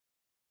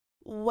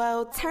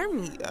Well, turn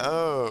me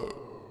up.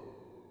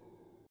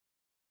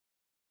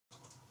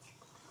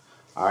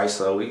 Alright,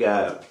 so we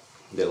got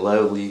the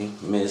lovely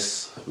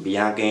Miss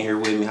Bianca in here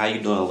with me. How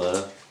you doing,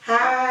 love?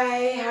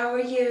 Hi, how are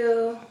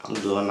you? I'm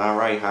doing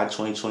alright. How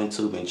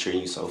 2022 been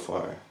treating you so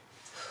far?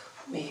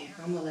 Man,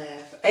 I'm gonna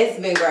laugh.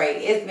 It's been great.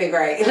 It's been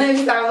great. Let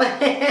me start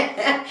laughing.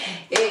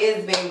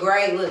 It's been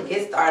great. Look,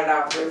 it started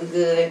off really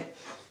good.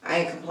 I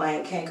ain't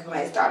complaining, can't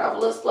complain. Started off a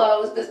little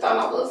slow. It's been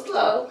starting off a little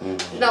slow.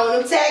 Mm-hmm. You know,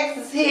 when them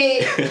taxes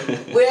hit,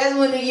 well, that's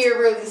when the year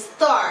really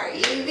starts.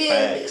 You feel me?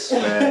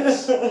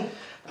 Facts.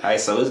 Alright,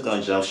 so it's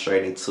gonna jump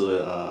straight into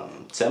it.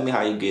 Tell me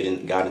how you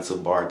got into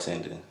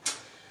bartending.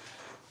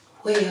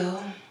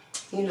 Well,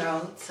 you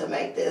know, to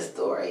make this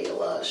story a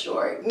little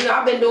short, you know,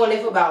 I've been doing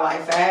it for about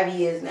like 5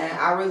 years now.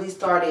 I really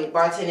started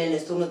bartending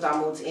as soon as I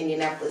moved to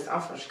Indianapolis.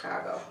 I'm from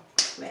Chicago,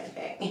 matter of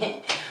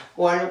fact.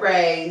 Born and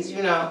raised,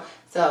 you know.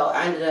 So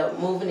I ended up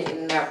moving to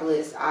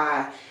Indianapolis.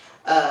 I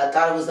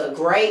thought it was a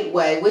great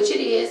way, which it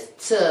is,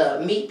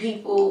 to meet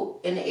people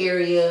in the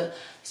area,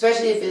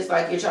 especially if it's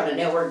like you're trying to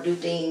network, do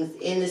things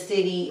in the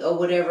city or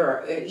whatever,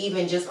 or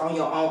even just on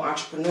your own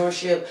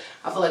entrepreneurship.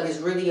 I feel like it's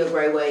really a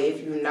great way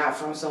if you're not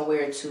from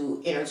somewhere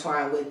to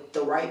intertwine with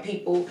the right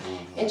people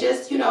and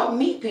just, you know,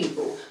 meet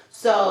people.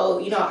 So,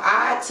 you know,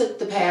 I took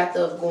the path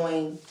of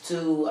going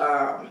to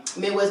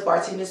Midwest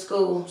Bartending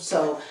School.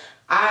 So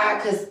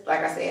cause like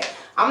I said,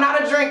 I'm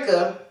not a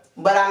drinker,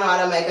 but I know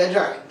how to make a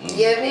drink.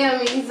 You feel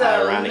me? So,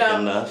 ironic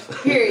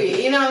enough. Period.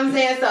 You know what I'm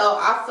saying? So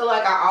I feel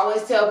like I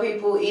always tell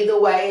people, either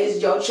way,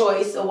 it's your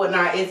choice or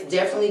whatnot. It's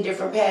definitely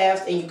different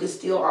paths, and you can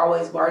still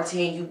always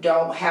bartend. You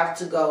don't have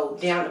to go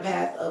down the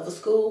path of a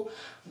school.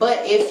 But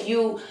if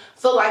you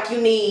feel like you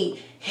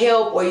need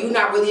help, or you're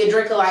not really a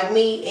drinker like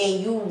me,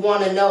 and you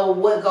want to know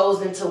what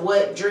goes into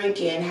what drink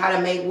and how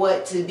to make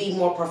what to be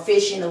more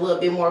proficient, a little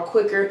bit more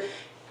quicker,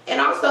 and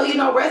also, you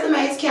know,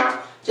 resumes count.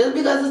 Just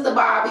because it's the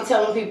bar, I be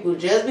telling people,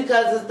 just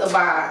because it's the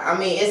bar. I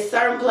mean, it's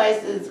certain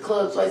places,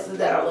 club places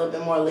that are a little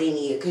bit more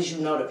lenient because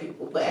you know the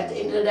people. But at the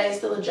end of the day, it's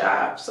still a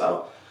job.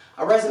 So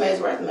a resume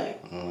is a resume.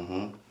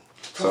 Mm-hmm.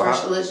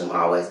 Professionalism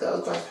always goes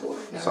across the board.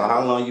 So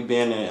how long you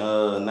been in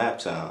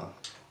Naptown?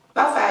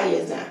 About 5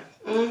 years now.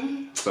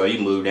 Mm-hmm. So you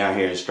moved down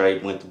here and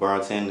straight went to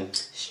bartending?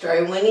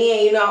 Straight went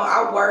in. You know,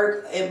 I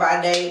work, and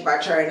by day, by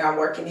trade, I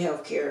work in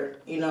healthcare,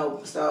 you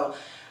know, so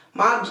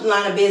my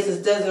line of business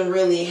doesn't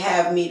really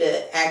have me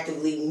to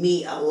actively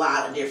meet a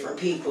lot of different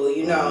people,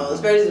 you know,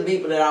 especially the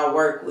people that I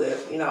work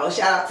with, you know,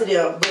 shout out to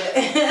them,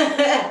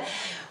 but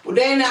well,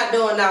 they're not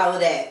doing all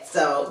of that.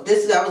 So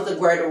that was a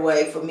greater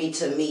way for me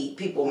to meet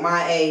people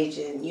my age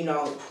and, you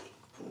know,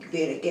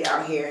 be able to get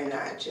out here and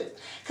not just,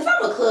 because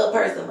I'm a club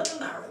person, but I'm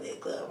not really a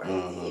club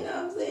person, you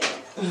know what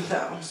I'm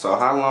saying? So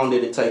how long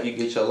did it take you to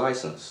get your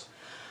license?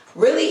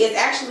 Really, it's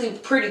actually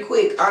pretty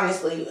quick,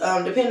 honestly.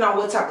 Depending on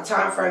what type of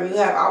time frame you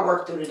have, I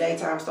work through the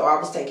daytime, so I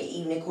was taking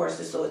evening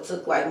courses, so it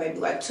took like maybe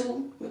like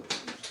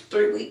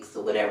 2-3 weeks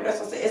or whatever. That's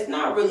what I'm saying. It's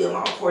not really a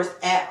long course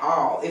at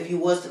all if you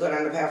was to go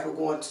down the path of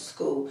going to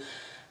school.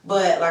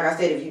 But like I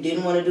said, if you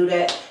didn't want to do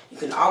that, you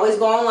can always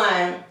go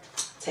online,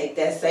 take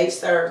that safe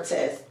serve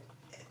test,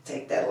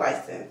 take that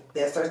license,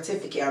 that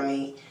certificate, I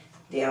mean,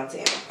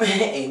 downtown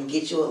and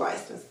get you a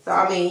license. So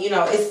I mean, you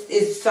know,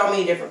 it's so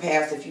many different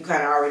paths if you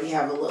kind of already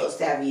have a little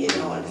savvy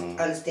and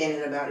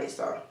understanding about it.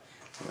 So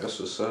that's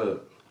what's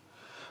up.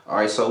 All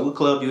right, so what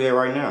club you at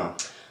right now?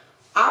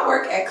 I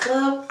work at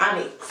Club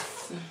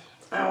Onyx.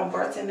 I'm a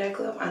bartender at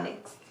Club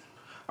Onyx.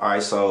 All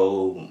right,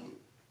 so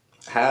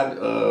have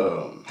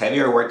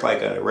you ever worked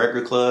like at a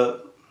record club?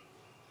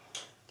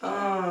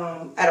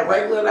 At a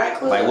regular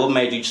nightclub? Like, what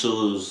made you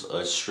choose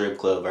a strip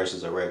club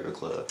versus a regular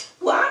club?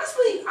 Well,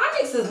 honestly,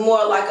 Onyx is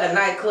more like a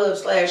nightclub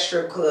 /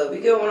 strip club.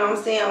 You get what I'm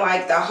saying?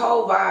 Like, the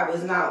whole vibe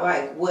is not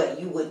like what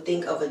you would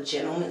think of a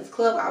gentleman's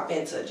club. I've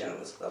been to a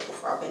gentleman's club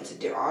before. I've been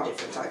to all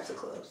different types of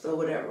clubs or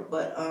whatever.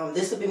 But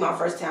this would be my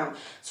first time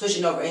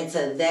switching over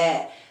into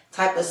that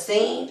type of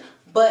scene.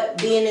 But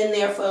being in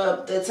there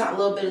for the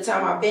little bit of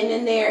time I've been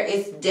in there,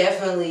 it's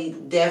definitely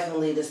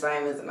the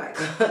same as a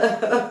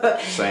nightclub.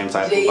 Same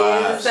type of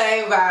vibe. It's the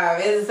same vibe.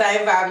 It's the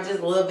same vibe.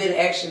 Just a little bit of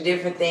extra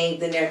different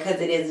things in there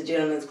because it is a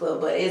gentleman's club.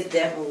 But it's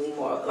definitely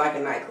more like a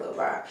nightclub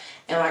vibe.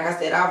 And like I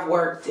said, I've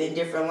worked in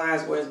different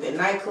lines where it's been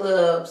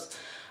nightclubs,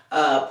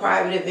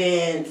 private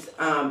events,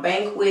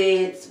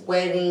 banquets,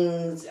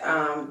 weddings,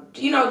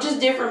 you know,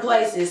 just different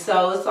places.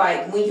 So it's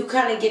like when you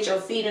kind of get your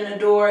feet in the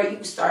door,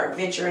 you start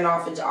venturing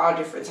off into all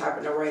different type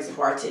of arrays of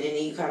bartending,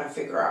 and you kind of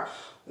figure out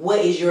what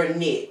is your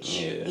niche.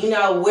 Yeah. You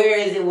know, where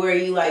is it where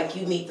you like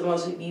you meet the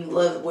most people, you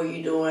love what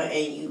you're doing,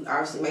 and you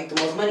obviously make the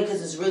most money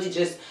because it's really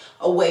just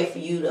a way for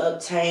you to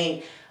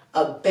obtain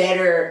a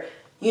better,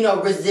 you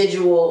know,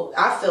 residual,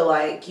 I feel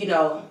like, you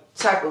know,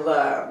 type of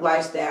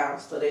lifestyle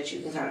so that you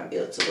can kind of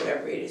build to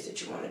whatever it is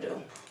that you want to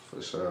do.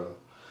 For sure.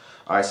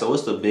 All right, so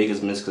what's the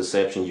biggest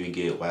misconception you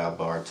get while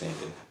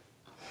bartending?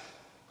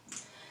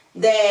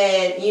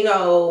 That, you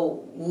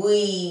know,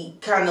 we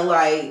kind of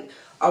like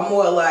are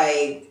more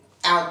like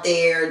out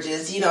there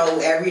just, you know,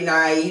 every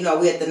night, you know,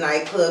 we at the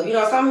nightclub. You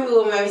know, some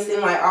people maybe seem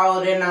like,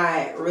 oh, they're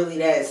not really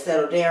that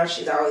settled down.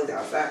 She's always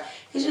outside.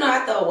 Because, you know,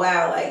 after a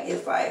while, like,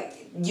 it's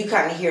like, you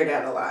kind of hear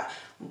that a lot.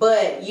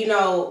 But, you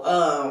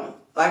know,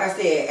 like I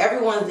said,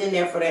 everyone's in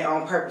there for their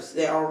own purpose,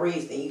 their own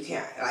reason. You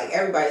can't, like,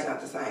 everybody's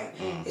not the same.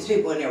 There's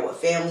people in there with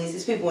families.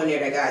 There's people in there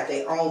that got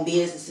their own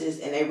businesses,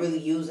 and they really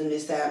using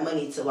this side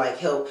money to, like,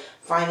 help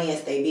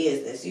finance their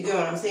business. You get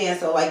what I'm saying?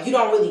 So, like, you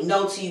don't really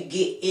know till you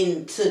get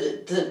into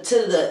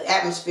the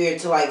atmosphere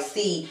to, like,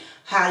 see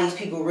how these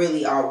people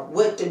really are,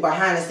 what the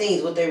behind the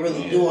scenes, what they're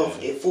really doing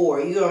it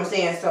for. You get what I'm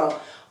saying? So,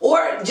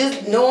 or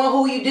just knowing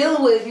who you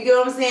dealing with. You get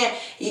what I'm saying?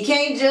 You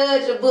can't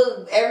judge a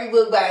book, every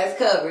book by its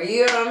cover.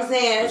 You get what I'm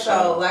saying?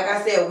 So, like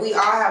I said, we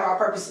all have our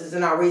purposes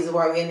and our reasons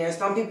why we're in there.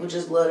 Some people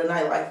just love the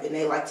nightlife and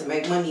they like to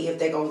make money. If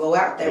they're going to go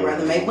out, they'd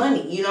rather make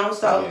money. You know?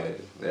 So,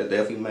 yeah, that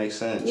definitely makes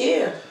sense.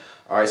 Yeah.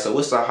 All right, so what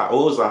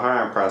was the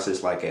hiring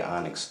process like at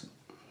Onyx?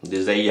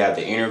 Did they have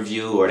the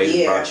interview or they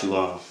just brought you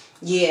on?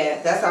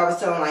 Yeah, that's what I was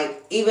telling.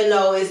 Like, even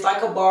though it's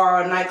like a bar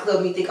or a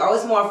nightclub, you think, oh,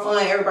 it's more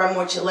fun, everybody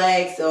more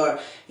chillax, or,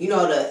 you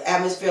know, the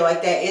atmosphere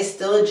like that, it's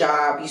still a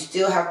job. You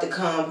still have to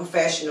come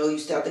professional. You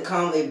still have to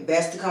come, it's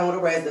best to come with a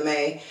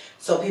resume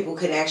so people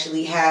can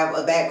actually have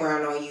a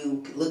background on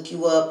you, look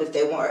you up if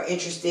they are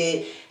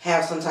interested,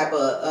 have some type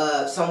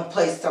of, some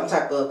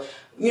type of,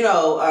 you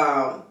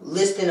know,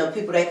 listing of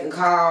people they can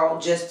call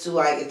just to,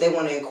 like, if they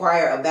want to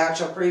inquire about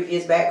your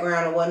previous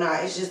background or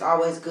whatnot. It's just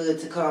always good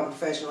to come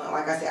professional. And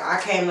like I said,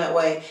 I came that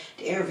way.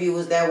 The interview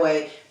was that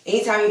way.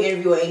 Anytime you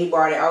interview at any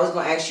bar, they're always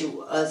going to ask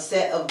you a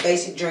set of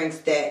basic drinks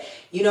that,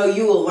 you know,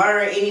 you will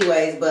learn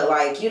anyways. But,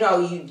 like, you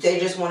know, they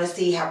just want to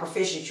see how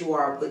proficient you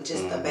are with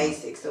just the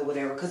basics or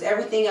whatever. Because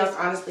everything else,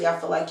 honestly, I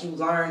feel like you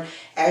learn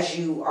as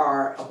you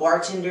are a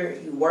bartender.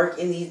 You work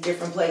in these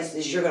different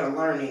places. You're going to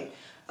learn it.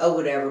 Or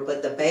whatever,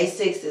 but the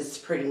basics is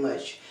pretty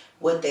much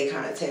what they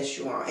kind of test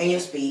you on, and your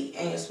speed.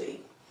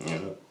 Yeah.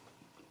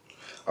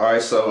 All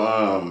right,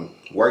 so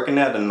working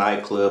at a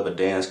nightclub, a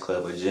dance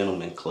club, a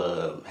gentleman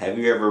club, have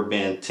you ever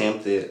been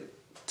tempted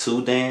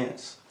to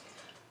dance?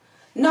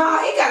 No,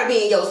 it gotta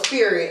be in your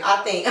spirit,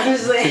 I think. I'm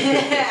just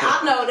saying.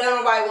 I know that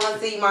nobody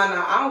want to see my.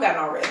 I don't got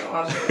no rhythm.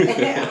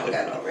 I don't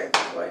got no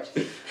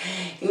rhythm.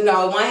 You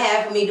know, one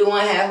half of me do,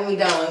 one half of me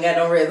don't got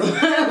no rhythm.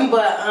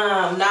 But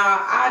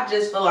I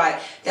just feel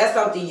like that's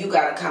something you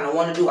gotta kind of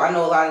want to do. I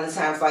know a lot of the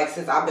times, like,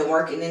 since I've been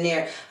working in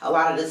there, a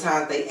lot of the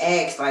times they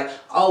ask, like,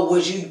 oh,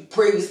 was you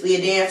previously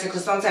a dancer?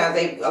 Because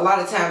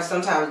sometimes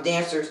sometimes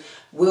dancers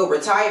will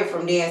retire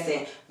from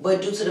dancing,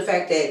 but due to the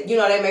fact that, you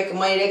know, they making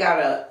money, they got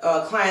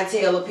a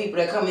clientele of people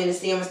that come in to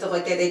see them and stuff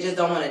like that, they just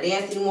don't want to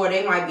dance anymore.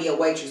 They might be a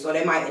waitress, or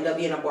they might end up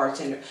being a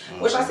bartender,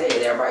 which I said is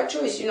their right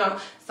choice. You know,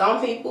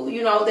 some people,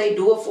 you know, they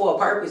do it for a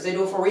purpose, they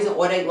do it for a reason,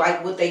 or they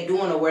like what they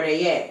doing or where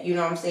they at. You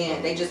know what I'm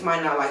saying? They just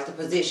might not like the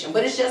position,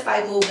 but it's just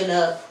like moving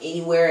up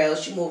anywhere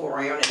else. You move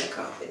around in the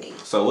company.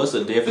 So what's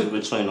the difference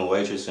between a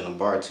waitress and a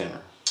bartender?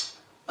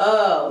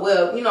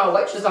 Well, you know, a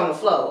waitress on the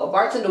floor. A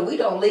bartender, we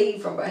don't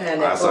leave from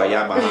behind that bar. So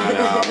y'all behind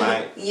it all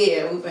night?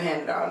 Yeah, we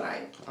behind it all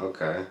night.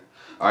 Okay.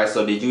 All right,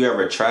 so did you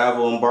ever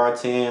travel and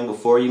bartend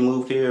before you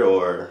moved here,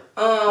 or?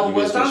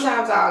 Well,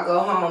 sometimes I'll go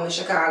home in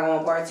Chicago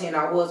and bartend.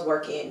 I was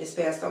working this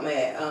past summer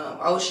at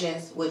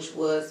Oceans, which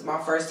was my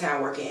first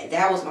time working.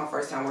 That was my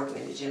first time working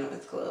in the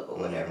gentleman's club or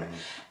whatever.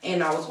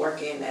 And I was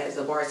working as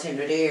a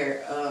bartender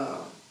there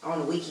on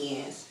the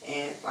weekends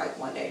and like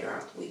one day during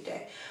the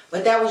weekday.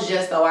 But that was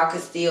just so I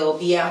could still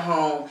be at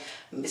home,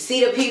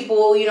 see the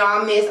people, you know,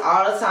 I miss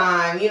all the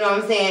time, you know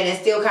what I'm saying, and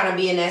still kind of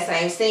be in that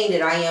same scene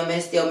that I am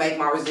and still make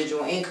my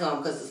residual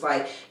income, because it's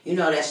like, you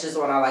know, that's just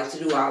what I like to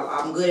do.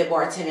 I'm good at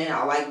bartending.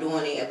 I like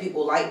doing it, and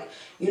people like,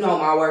 you know,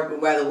 my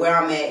work, whether where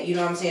I'm at, you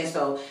know what I'm saying.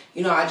 So,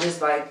 you know, I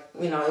just like,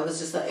 you know, it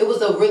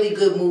was a really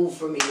good move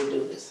for me to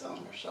do this summer,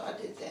 so I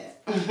did that.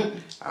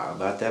 How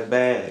about that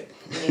bag?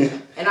 Yeah.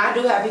 And I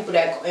do have people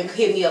that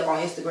hit me up on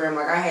Instagram.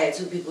 Like, I had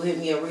 2 people hit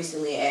me up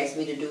recently and asked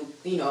me to do,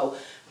 you know,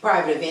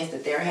 private events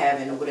that they're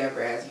having or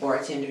whatever as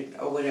bartender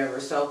or whatever.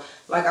 So,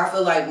 like, I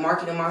feel like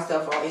marketing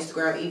myself on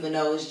Instagram, even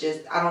though it's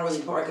just, I don't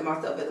really market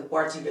myself as a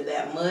bartender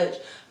that much,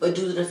 but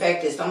due to the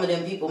fact that some of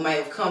them people may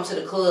have come to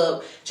the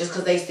club just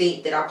because they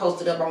see that I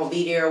posted up on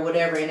Be There or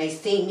whatever, and they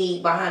see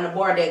me behind the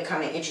bar, they're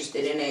kind of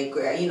interested in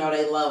that, you know,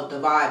 they love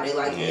the vibe, they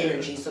like the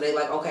energy, so they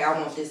like, okay, I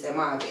want this at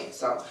my event.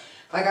 So,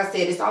 like I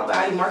said, it's all about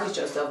how you market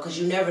yourself, because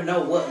you never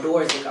know what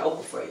doors it can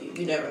open for you.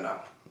 You never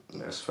know.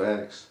 That's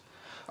facts.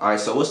 All right,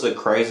 so what's the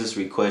craziest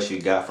request you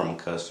got from a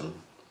customer?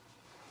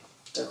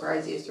 The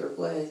craziest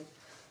request?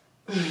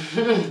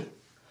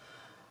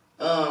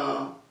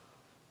 Well,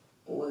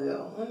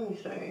 let me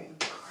say,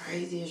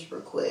 craziest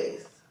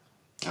request.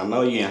 I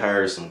know you ain't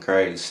heard some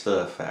crazy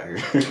stuff out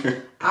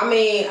here. I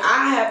mean,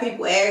 I have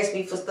people ask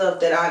me for stuff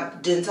that I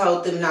done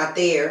told them not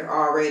there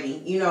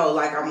already. You know,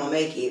 like, I'm gonna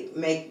make it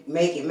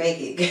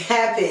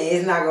happen.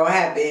 It's not gonna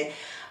happen.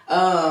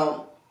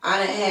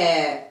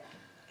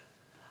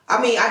 I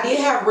I mean, I did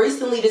have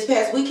recently this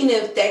past weekend,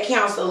 if that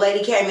counts, a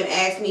lady came and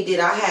asked me, did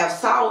I have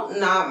salt?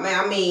 Nah,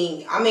 man,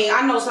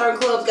 I know certain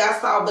clubs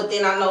got salt, but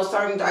then I know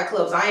certain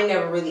clubs, I ain't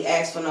never really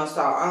asked for no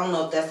salt. I don't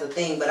know if that's a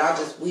thing, but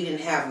we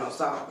didn't have no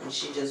salt. And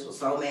she just was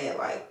so mad,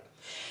 like,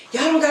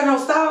 y'all don't got no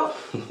salt?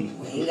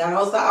 We ain't got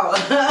no salt.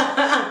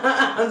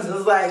 I'm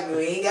just like,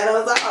 we ain't got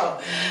no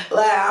salt.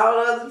 Like, I don't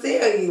know what to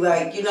tell you,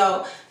 like, you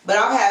know. But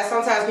I've had,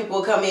 sometimes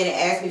people come in and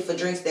ask me for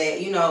drinks that,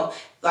 you know,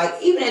 like,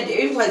 even at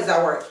the places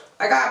I work,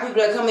 like, I got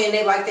people that come in,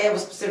 they have a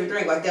specific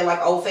drink, like they're like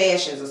old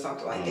fashions or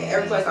something like that.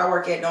 Every place I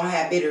work at don't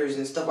have bitters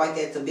and stuff like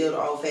that to build an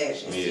old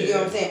fashion. Yeah. You know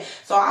what I'm saying?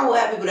 So I will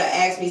have people that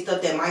ask me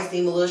stuff that might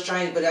seem a little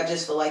strange, but I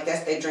just feel like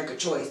that's their drink of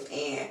choice.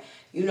 And,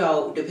 you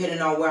know,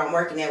 depending on where I'm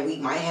working at, we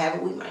might have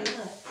it, we might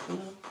not. You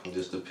know? It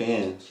just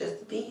depends. Just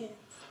depends.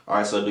 All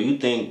right, so do you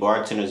think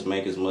bartenders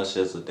make as much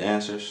as the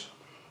dancers?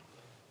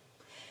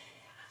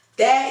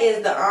 That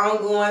is the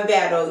ongoing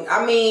battle.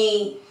 I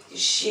mean,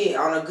 shit,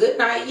 on a good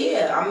night,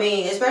 yeah. I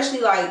mean,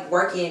 especially like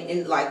working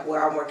in like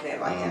where I'm working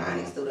at, like in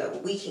Onyx,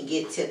 we can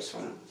get tips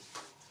from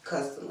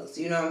customers.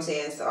 You know what I'm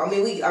saying? So I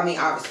mean,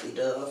 obviously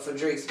for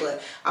drinks,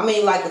 but I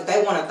mean, like if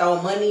they want to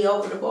throw money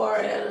over the bar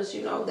at us,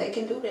 you know, they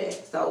can do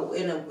that. So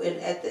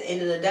at the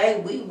end of the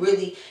day, we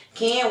really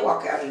can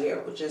walk out of there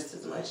with just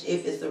as much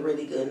if it's a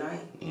really good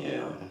night. Yeah. You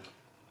know?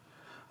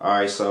 All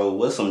right. So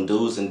what's some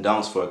do's and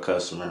don'ts for a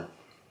customer?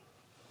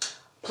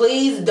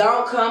 Please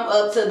don't come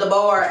up to the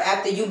bar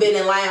after you've been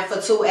in line for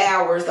 2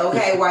 hours,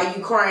 okay, while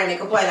you crying and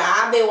complaining.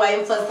 I've been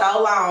waiting for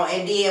so long,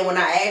 and then when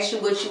I ask you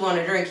what you want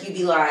to drink, you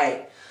be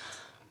like,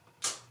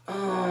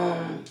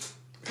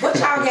 what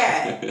y'all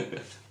got?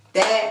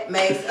 That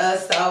makes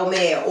us so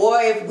mad.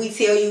 Or if we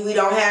tell you we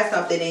don't have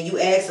something and you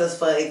ask us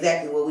for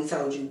exactly what we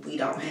told you we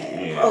don't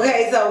have. Yeah.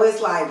 Okay, so it's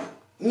like,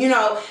 you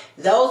know,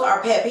 those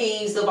are pet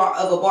peeves of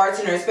a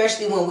bartender,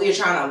 especially when we're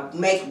trying to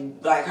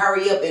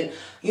hurry up and,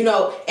 you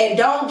know, and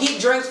don't get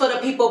drinks for the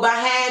people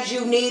behind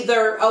you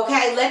neither,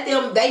 okay?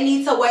 They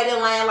need to wait in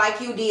line like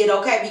you did,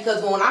 okay?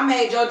 Because when I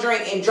made your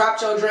drink and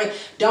dropped your drink,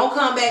 don't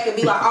come back and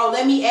be like, oh,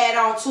 let me add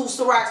on 2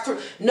 Cirocs.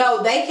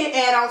 No, they can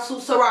add on 2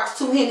 Cirocs,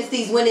 2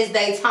 Hennessy's when it's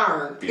their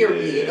turn,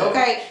 period,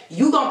 okay?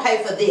 You gonna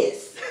pay for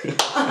this.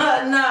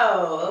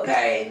 No,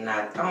 okay?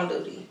 Don't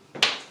do these.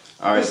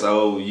 All right,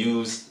 so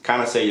you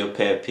kind of say your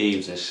pet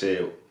peeves and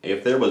shit.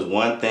 If there was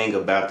one thing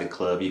about the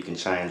club you can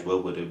change,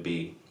 what would it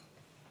be?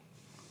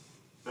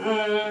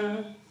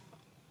 What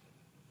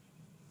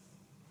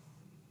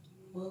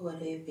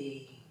would it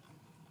be?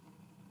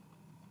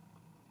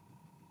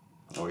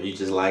 Or you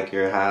just like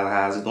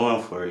how's it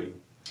going for you?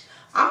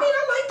 I mean,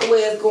 I like the way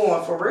it's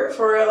going, for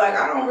real. Like,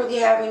 I don't really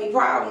have any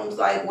problems,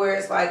 like, where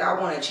it's like I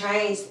want to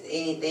change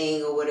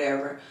anything or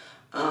whatever.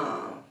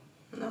 No.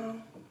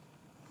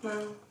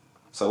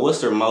 So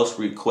what's the most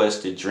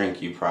requested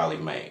drink you probably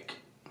make?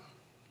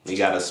 You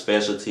got a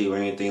specialty or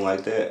anything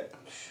like that?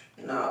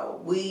 No,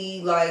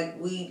 we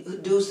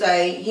do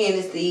say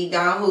Hennessy,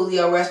 Don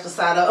Julio,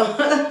 Reposado.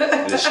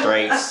 The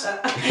straights.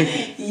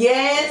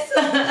 Yes.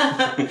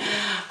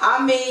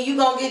 I mean, you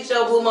gonna get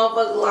your blue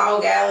motherfucking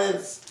Long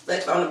Island's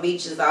left on the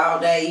beaches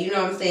all day. You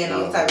know what I'm saying?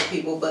 Those type of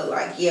people. But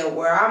like, yeah,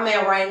 where I'm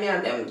at right now,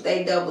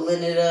 they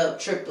doubling it up,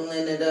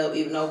 tripling it up,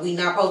 even though we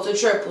not supposed to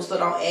triple, so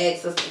don't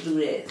ask us to do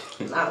that.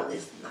 Not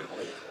legal.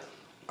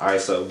 All right,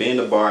 so being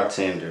a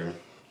bartender,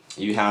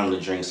 you handle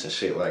the drinks and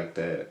shit like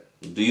that.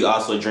 Do you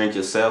also drink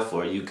yourself,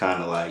 or you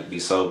kind of like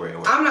be sober at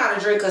work? I'm not a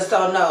drinker,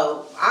 so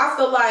no. I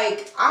feel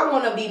like I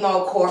want to be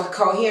more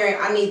coherent.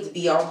 I need to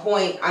be on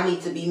point. I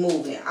need to be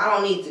moving. I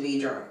don't need to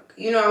be drunk.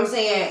 You know what I'm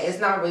saying? It's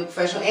not really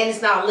professional, and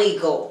it's not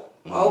legal.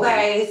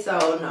 Okay,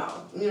 so no.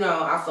 You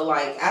know, I feel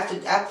like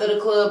after the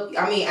club,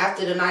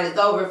 after the night is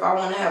over, if I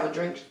want to have a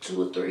drink,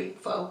 2 or 3,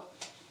 4,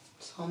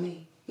 it's on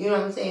me. You know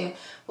what I'm saying?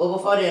 But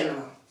before then,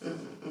 no.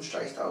 I'm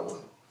straight sober.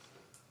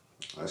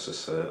 That's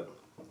what's up.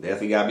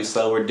 Definitely gotta be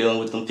sober dealing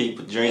with them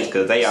people drinks,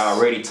 because they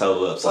already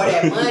towed up. So. For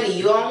that money.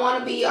 You don't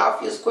want to be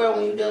off your square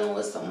when you're dealing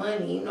with some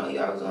money. You know,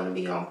 you always want to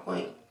be on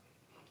point.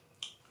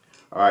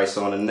 Alright,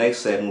 so in the next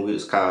segment,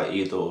 it's called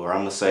Either Or. I'm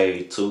going to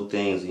say 2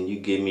 things, and you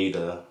give me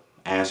the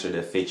answer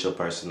that fits your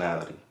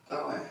personality.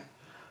 Okay.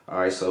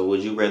 Alright, so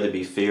would you rather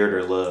be feared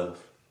or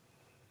loved?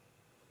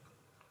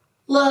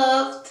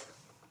 Loved.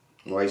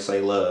 Why you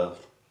say loved?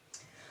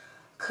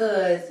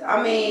 Cause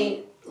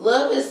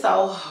love is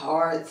so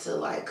hard to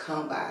like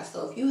come by.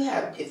 So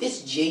if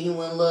it's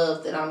genuine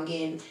love that I'm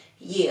getting,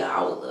 yeah,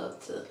 I would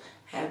love to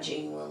have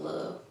genuine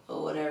love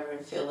or whatever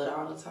and feel it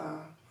all the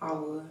time. I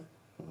would.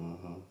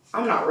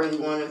 I'm not really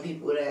one of them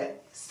people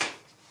that's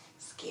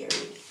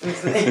scary.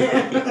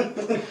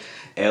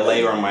 LA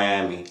or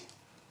Miami?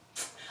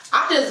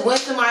 I just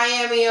went to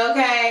Miami,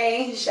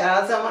 okay?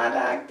 Shout out to my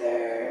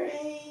doctor.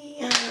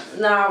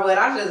 No, but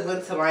I just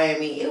went to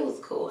Miami. It was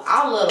cool.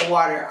 I love the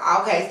water.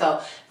 Okay,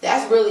 so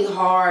that's really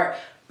hard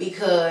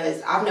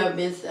because I've never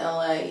been to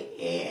LA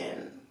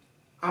and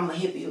I'm a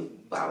hippie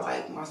by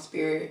like my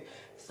spirit.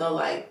 So,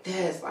 like,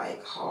 that's,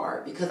 like,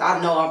 hard. Because I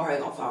know I'm probably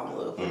going to fall in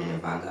love with it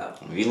if I go.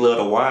 If you love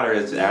the water,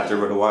 it's after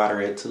where the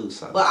water at, too.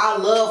 So. But I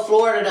love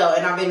Florida, though,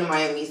 and I've been to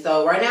Miami.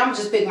 So, right now, I'm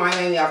just picking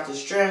Miami off the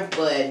strength,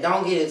 but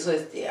don't get it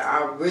twisted.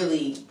 I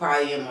really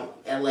probably am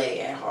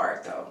LA at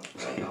heart, though.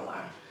 I ain't gonna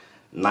lie.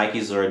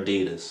 Nikes or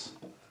Adidas?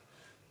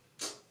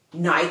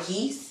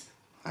 Nikes.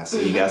 I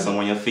see you got some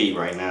on your feet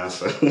right now,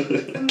 so.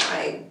 I'm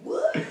like,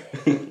 what?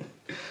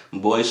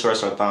 Boy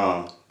shorts or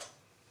thong?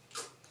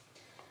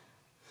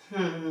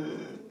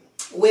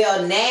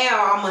 Well,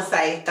 now I'm going to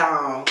say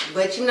thong.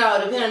 But, you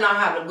know, depending on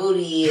how the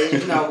booty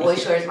is, you know, boy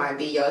shorts might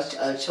be your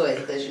choice.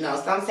 Because, you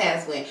know,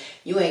 sometimes when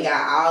you ain't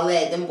got all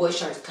that, them boy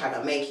shorts kind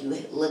of make you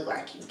look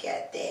like you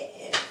got that.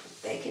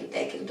 And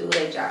they can do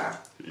their job.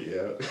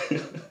 Yeah.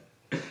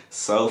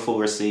 Soul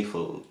food or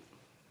seafood?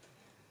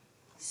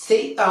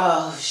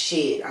 Oh,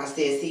 shit. I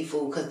said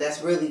seafood because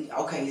that's really,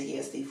 okay,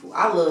 yeah, seafood.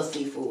 I love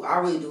seafood. I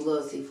really do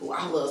love seafood.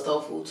 I love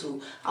soul food,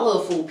 too. I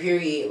love food,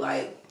 period.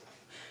 Like,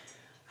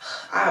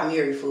 I'd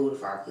marry food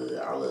if I could.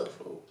 I love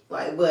food.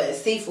 Like, but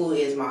seafood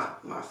is my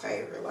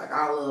favorite. Like,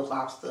 I love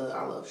lobster.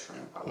 I love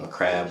shrimp. I love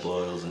crab fish.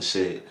 boils and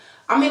shit.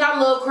 I mean, I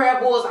love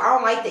crab boils. I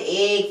don't like the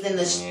eggs and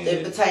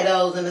the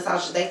potatoes and the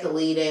sausage. They could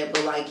leave that.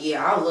 But, like,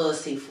 yeah, I love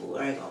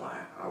seafood. I ain't gonna lie.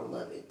 I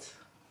love it.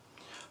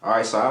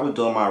 Alright, so I was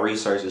doing my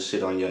research and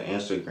shit on your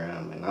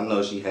Instagram. And I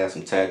know she had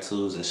some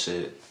tattoos and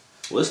shit.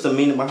 What's the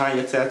meaning behind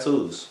your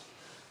tattoos?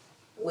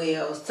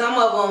 Well, some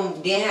of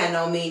them didn't have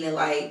no meaning,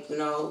 like, you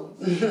know,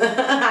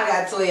 I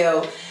got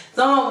 12.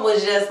 Some of them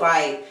was just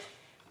like,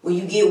 when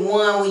you get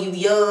one when you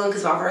young,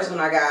 because my first one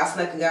I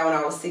snuck a guy when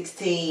I was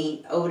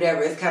 16 or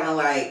whatever. It's kind of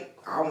like,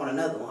 I want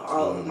another one.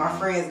 Oh, my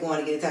friend's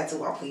going to get a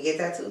tattoo. I'm going to get a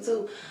tattoo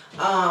too.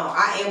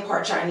 I am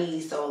part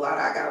Chinese, so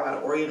I got a lot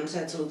of Oriental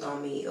tattoos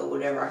on me or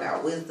whatever. I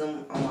got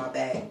wisdom on my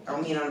back.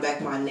 I mean, on the back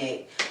of my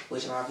neck,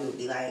 which a lot of people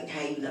be like,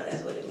 hey, you know,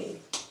 that's what it means.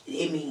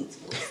 It means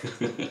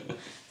wisdom.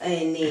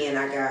 And then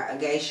I got a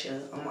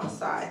geisha on my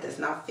side that's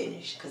not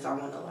finished because I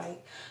want to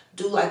like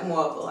do like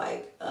more of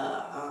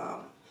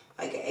a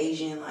like an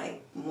Asian, like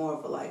more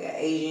of a like an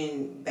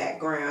Asian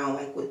background,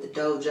 like with the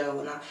dojo,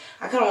 and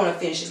I kind of want to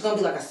finish. It's gonna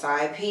be like a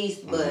side piece,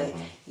 but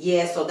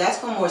yeah, so that's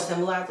gonna more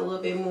symbolize a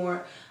little bit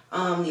more.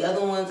 The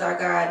other ones I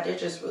got, they're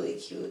just really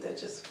cute. They're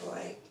just for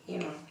like, you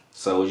know.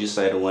 So would you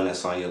say the one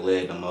that's on your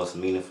leg the most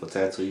meaningful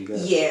tattoo you got?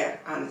 Yeah,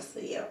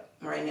 honestly, yep.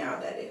 Right now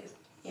that is.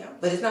 Yeah,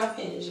 but it's not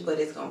finished, but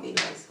it's gonna be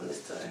nice when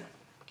it's done.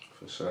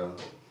 For sure.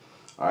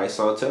 Alright,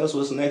 so tell us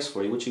what's next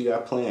for you. What you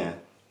got planned?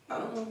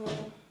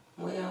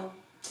 Well,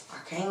 I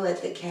can't let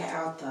the cat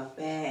out the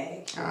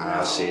bag.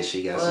 Shit,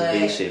 she got some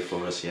big shit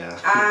for us, y'all.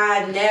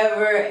 I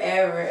never,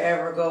 ever,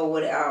 ever go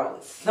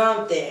without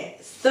something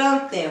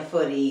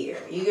for the year.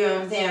 You get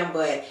what I'm saying?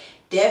 But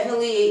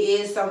definitely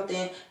it is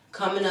something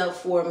coming up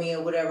for me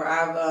or whatever.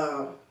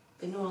 I've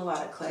been doing a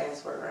lot of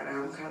class work right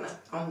now.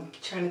 I'm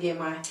trying to get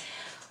my...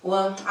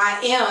 Well,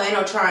 I am, and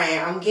I'm trying.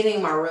 I'm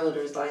getting my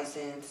realtor's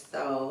license,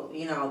 so,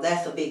 you know,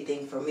 that's a big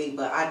thing for me.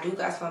 But I do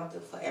got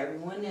something for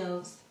everyone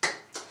else.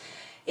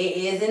 It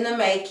is in the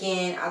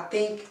making. I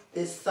think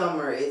this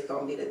summer is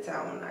going to be the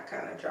time when I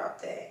kind of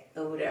drop that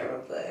or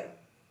whatever. But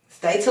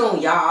stay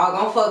tuned, y'all. I'm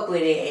going to fuck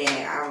with it,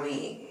 and, I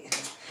mean,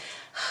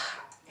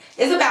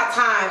 it's about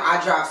time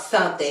I drop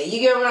something.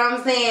 You get what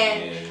I'm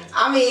saying? Yeah.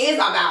 I mean, it's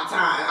about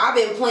time. I've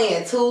been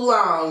playing too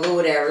long or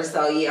whatever,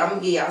 so, yeah, I'm going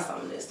to give y'all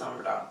something this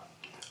summer, though.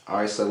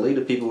 Alright, so lead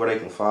the people where they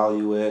can follow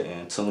you at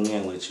and tune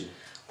in with you.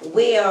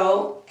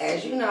 Well,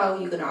 as you know,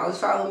 you can always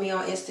follow me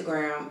on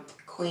Instagram,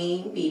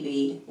 Queen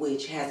BB,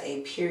 which has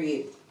a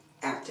period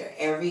after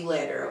every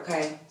letter,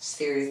 okay?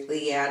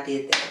 Seriously, yeah, I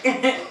did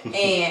that.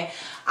 And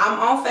I'm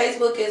on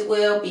Facebook as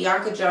well,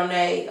 Bianca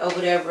Jonee or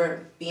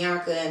whatever,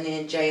 Bianca and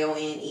then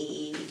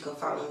Jonee. You can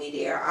follow me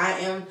there. I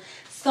am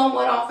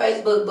somewhat on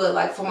Facebook, but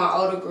like for my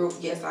older group,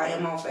 yes, I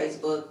am on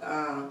Facebook.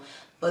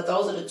 But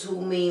those are the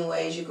two main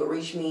ways you can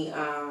reach me.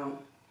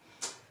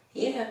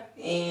 Yeah,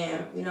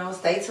 and, you know,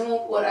 stay tuned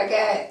with what I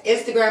got.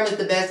 Instagram is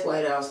the best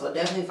way, though, so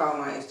definitely follow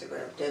my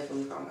Instagram.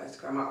 Definitely follow my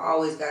Instagram. I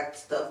always got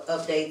stuff,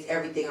 updates,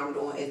 everything I'm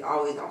doing is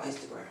always on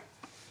Instagram.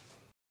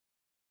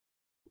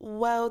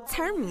 Well,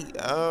 turn me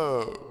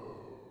up.